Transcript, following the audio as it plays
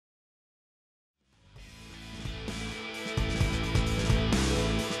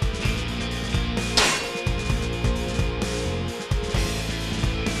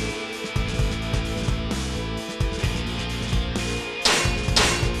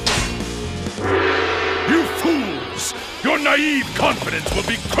naive confidence will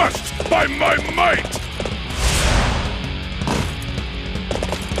be crushed by my might!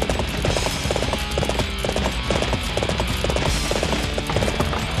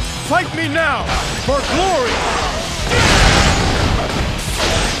 Fight me now, for glory!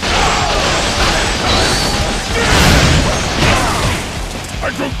 I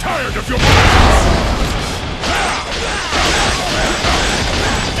grow tired of your presence!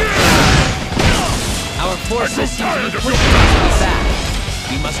 Our forces seem to be pushing us back.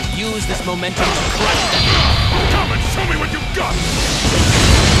 We must use this momentum to crush them. Come and show me what you've got!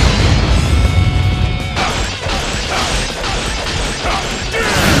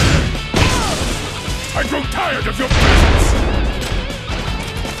 I grow tired of your presence!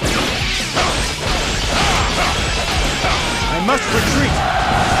 I must retreat!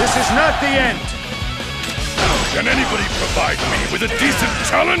 This is not the end! Can anybody provide me with a decent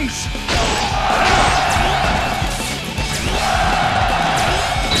challenge?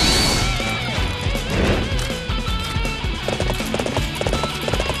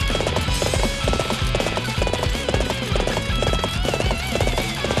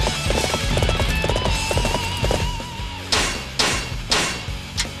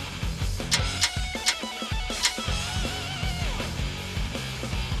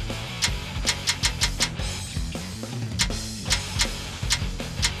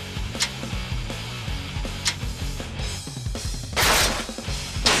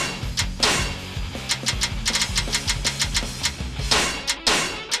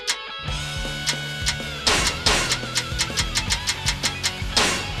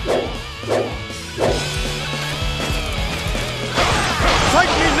 Fight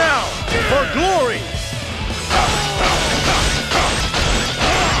me now, for glory!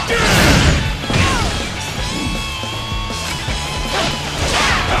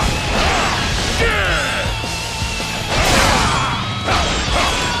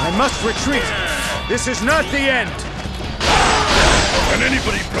 I must retreat! This is not the end! Can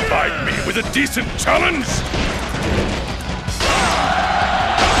anybody provide me with a decent challenge?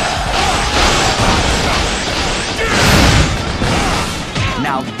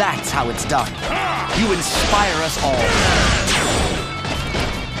 Now that's how it's done. You inspire us all.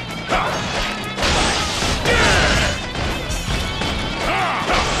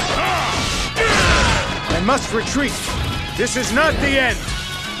 I must retreat! This is not the end!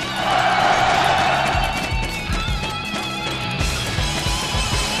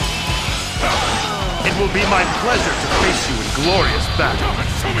 It will be my pleasure to face you in glorious battle. Come and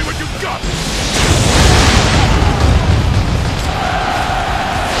show me what you've got!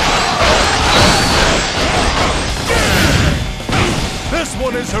 This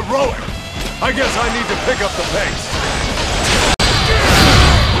one is heroic! I guess I need to pick up the pace.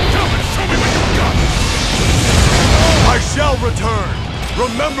 Come and show me what you've got! I shall return!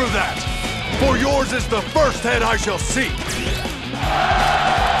 Remember that! For yours is the first head I shall see!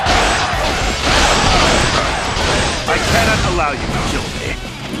 I cannot allow you to kill me.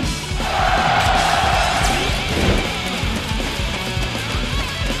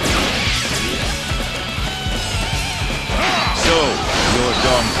 So, you're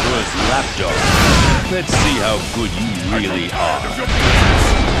Dom Kru's lapdog. Let's see how good you really are.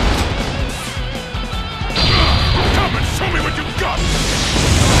 Come and show me what you've got!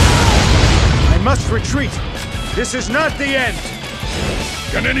 I must retreat! This is not the end!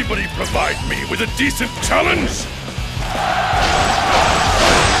 Can anybody provide me with a decent challenge?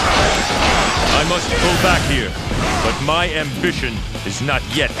 I must pull back here, but my ambition is not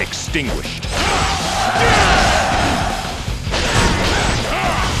yet extinguished.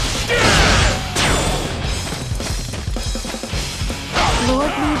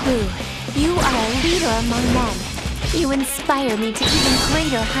 Lord Lu, you are a leader among men. You inspire me to even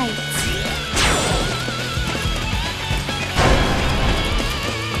greater heights.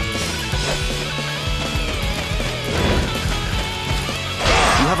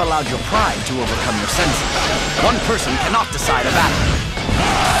 You have allowed your pride to overcome your senses. One person cannot decide a battle.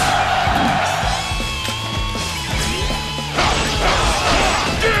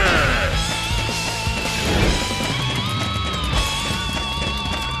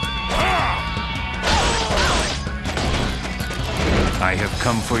 I have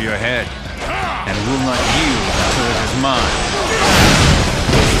come for your head, and will not yield until it is mine.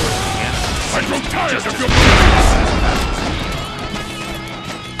 I grow tired of your presence!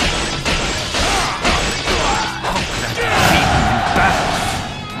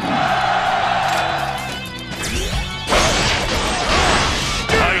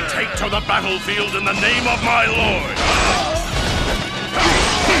 To the battlefield in the name of my lord!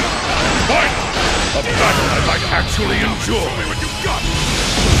 Fight! A battle I might actually enjoy what you got.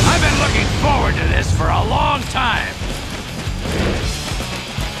 I've been looking forward to this for a long time.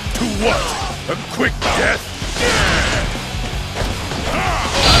 To what? A quick death?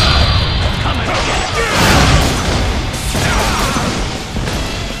 Come and get it.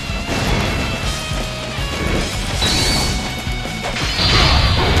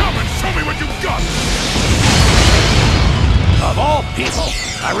 Come and show me what you got! Of all people,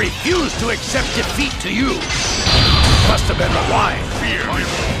 I refuse to accept defeat to you. Must have been the wine. Fear me.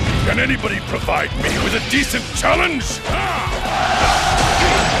 Can anybody provide me with a decent challenge?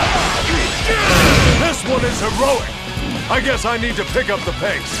 This one is heroic. I guess I need to pick up the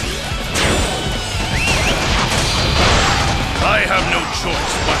pace. I have no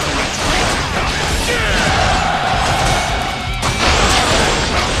choice but to retreat.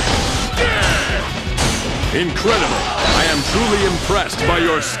 Incredible! I am truly impressed by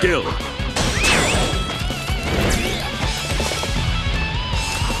your skill.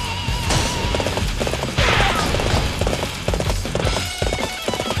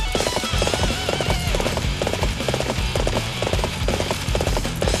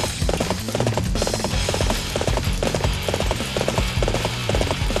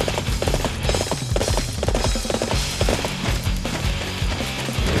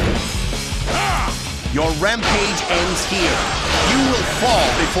 Your rampage ends here. You will fall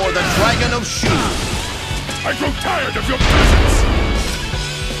before the Dragon of Shu. I grow tired of your presence!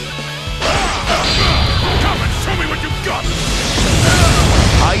 Come and show me what you've got!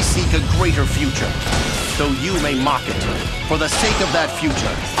 I seek a greater future, though you may mock it. For the sake of that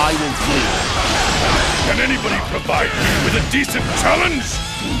future, I will flee. Can anybody provide me with a decent challenge?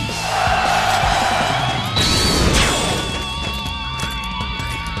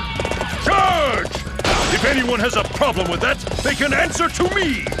 Charge! If anyone has a problem with that, they can answer to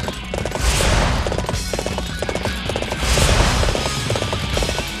me!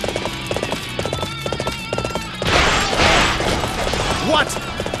 What?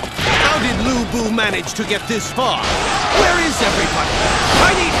 How did Lu Bu manage to get this far? Where is everybody?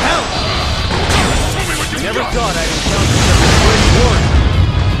 I need help! Show me what you Never got! thought I'd encounter such a great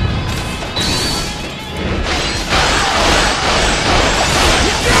warrior.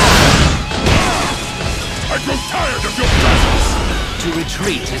 I grow tired of your presence! To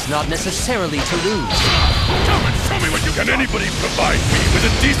retreat is not necessarily to lose. Come and show me what you can. Anybody provide me with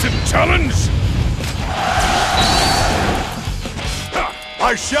a decent challenge?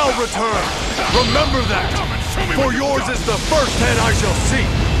 I shall return. Remember that. Come and show me For what you yours got. is the first head I shall see.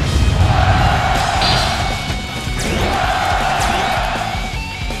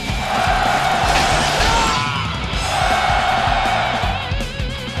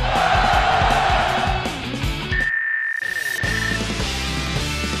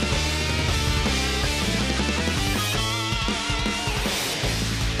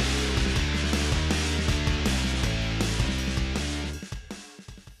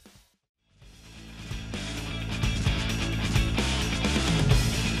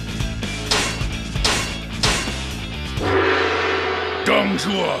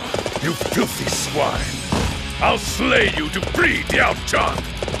 Dongjua, you filthy swine! I'll slay you to free Diao Chan!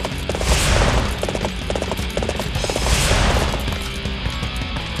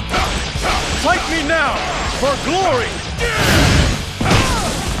 Fight me now, for glory!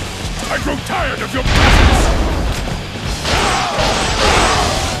 I grow tired of your presence!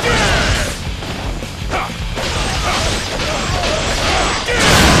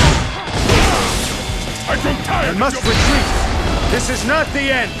 I grow tired I must of your... retreat. This is not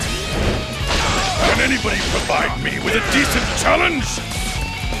the end. Can anybody provide me with a decent challenge?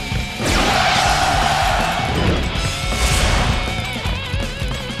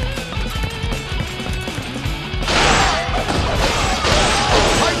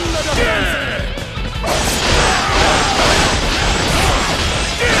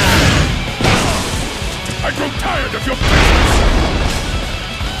 I grow tired of your presence!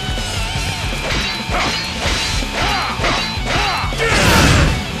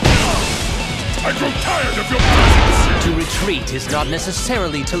 I grow tired of your presence! To retreat is not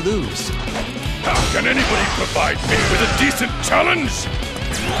necessarily to lose. Can anybody provide me with a decent challenge?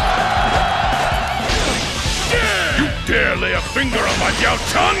 You dare lay a finger on my Diao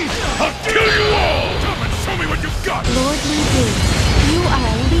Chan? I'll kill you all! Come and show me what you've got! Lord Lu Bu, you are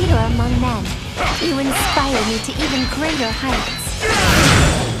a leader among men. You inspire me to even greater heights.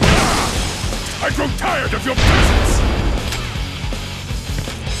 I grow tired of your presence!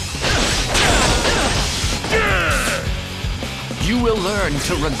 You will learn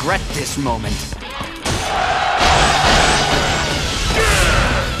to regret this moment.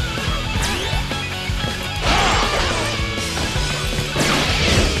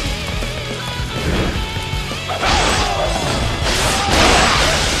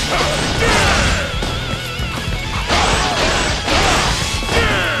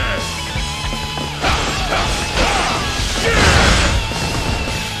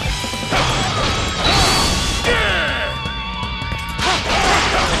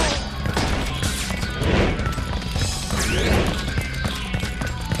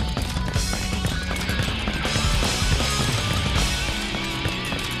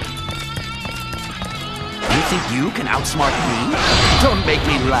 You can outsmart me? Don't make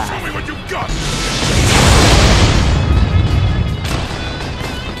me laugh. Show me what you got!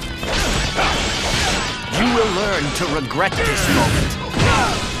 You will learn to regret this moment.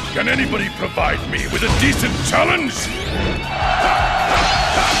 Can anybody provide me with a decent challenge?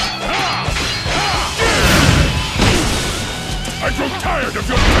 I grow tired of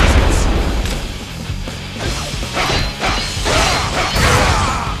your presence!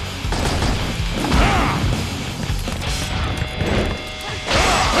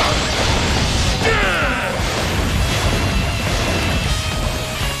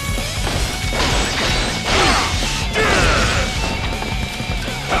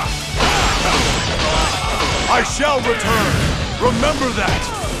 I shall return! Remember that!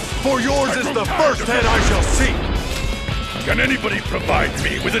 For yours is the first head I shall seek! Can anybody provide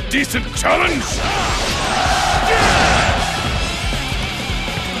me with a decent challenge?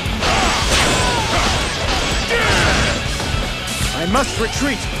 I must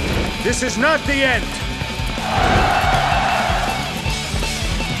retreat! This is not the end!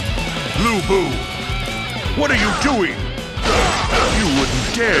 Lu Bu, what are you doing? You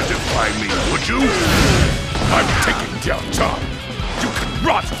wouldn't dare defy me, would you? I'm taking down Tom. You can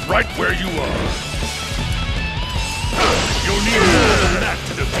rot right where you are. You'll need more than that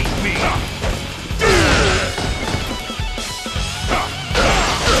to defeat me.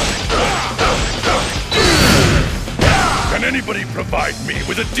 Can anybody provide me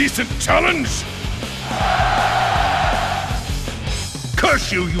with a decent challenge?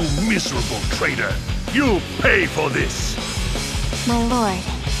 Curse you, you miserable traitor! You'll pay for this! My lord,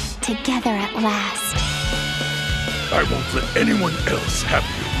 together at last. I won't let anyone else have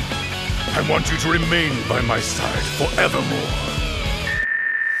you. I want you to remain by my side forevermore.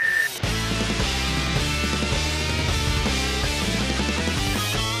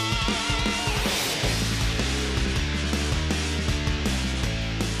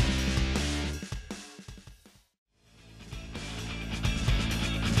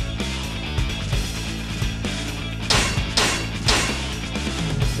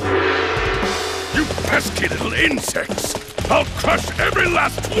 You pesky little insects! I'll crush every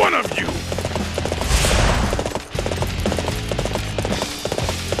last one of you!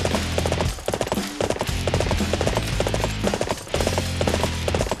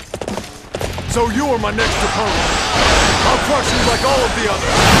 So you are my next opponent. I'll crush you like all of the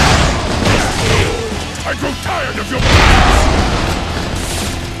others. I grow tired of your presence!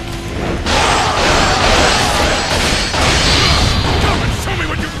 Come and show me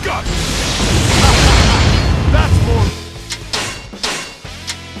what you've got! That's more...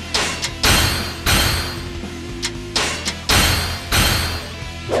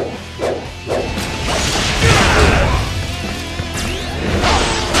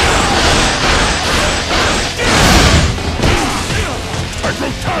 I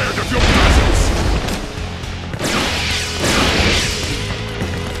grow tired of your presence!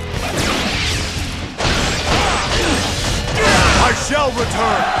 I shall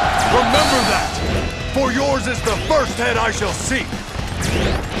return! Remember that! For yours is the first head I shall seek!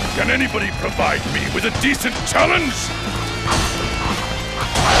 Can anybody provide me with a decent challenge?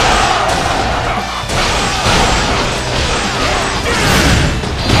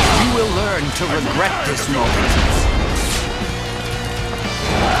 You will learn to regret this moment.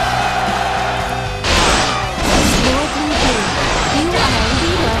 Lord Lu Bu, you are a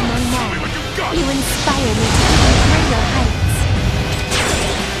leader among men. You inspire me to even greater heights.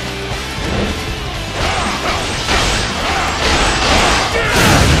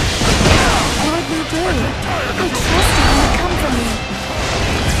 Lord Lu Bu, I trusted you to come for me.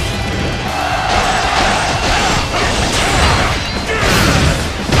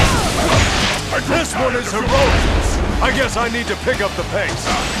 This one is heroic! I guess I need to pick up the pace.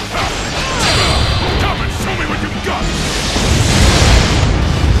 Come and show me what you've got!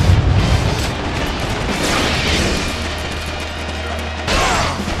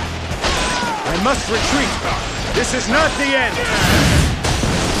 I must retreat! This is not the end!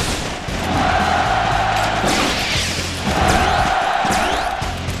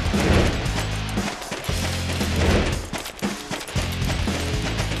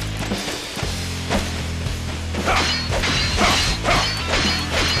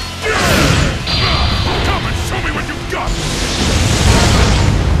 Come and show me what you've got!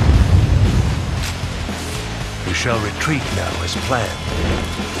 We shall retreat now as planned.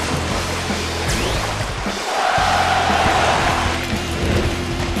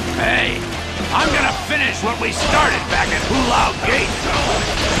 Hey, I'm gonna finish what we started back at Hulao Gate.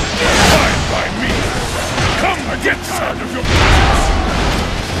 Fine by me! Come and get tired of your presence!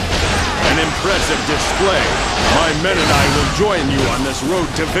 An impressive display. My men and I will join you on this road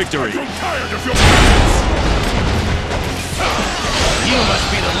to victory. I'm tired of your You must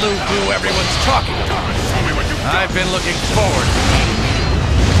be the Lu Bu everyone's talking about. Show me what you got. I've been looking forward to meeting you.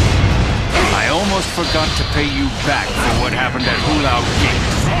 I almost forgot to pay you back for what happened at Hulao Gate.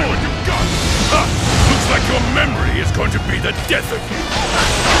 Show me what you got. Ha! Looks like your memory is going to be the death of you.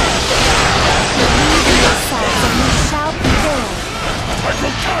 Yourself and you shall prevail. I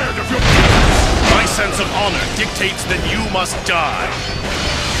grow tired of your My sense of honor dictates that you must die.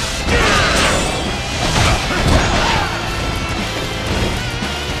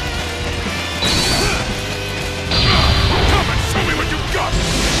 Come and show me what you got.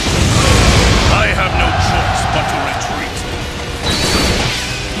 I have no choice but to retreat.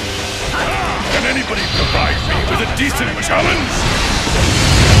 Can anybody provide me with a decent challenge?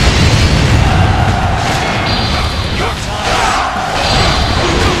 Your time.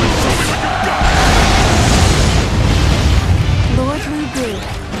 Show me what you got. Lord Lu Bu,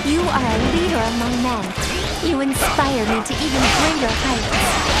 you are a leader among men. You inspire me to even greater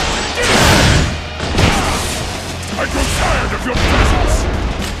heights. I grow tired of your presence.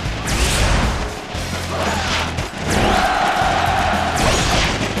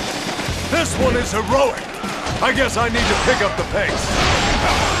 This one is heroic. I guess I need to pick up the pace.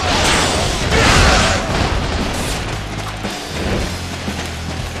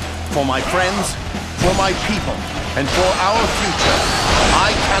 For my friends, for my people, and for our future,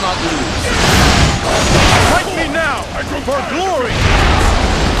 I cannot lose. Fight me now! For glory!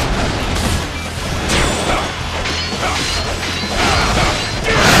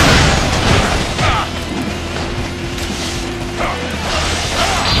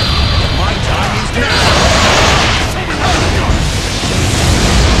 My time is now. Show me what you got.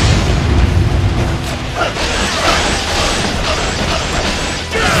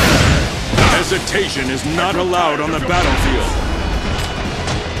 Hesitation is not allowed on the battlefield.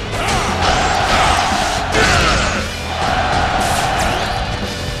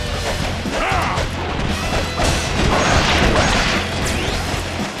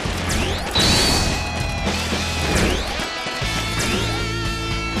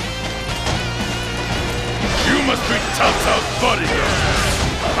 You must be Cao Cao's bodyguard.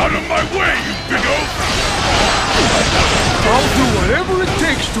 Out of my way, you big oaf! I'll do whatever it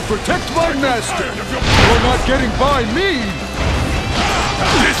takes to protect my master. You're not getting by me.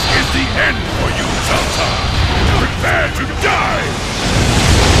 This is the end for you, Cao Cao. Prepare to die!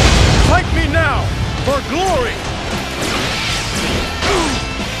 Fight me now! For glory!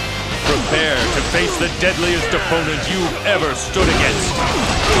 Prepare to face the deadliest opponent you've ever stood against.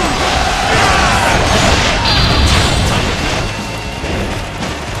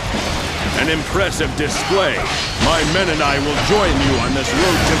 An impressive display. My men and I will join you on this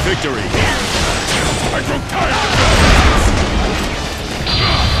road to victory. I grow tired of your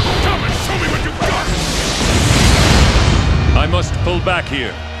Come and show me what you got! I must pull back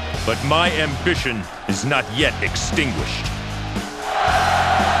here, but my ambition is not yet extinguished.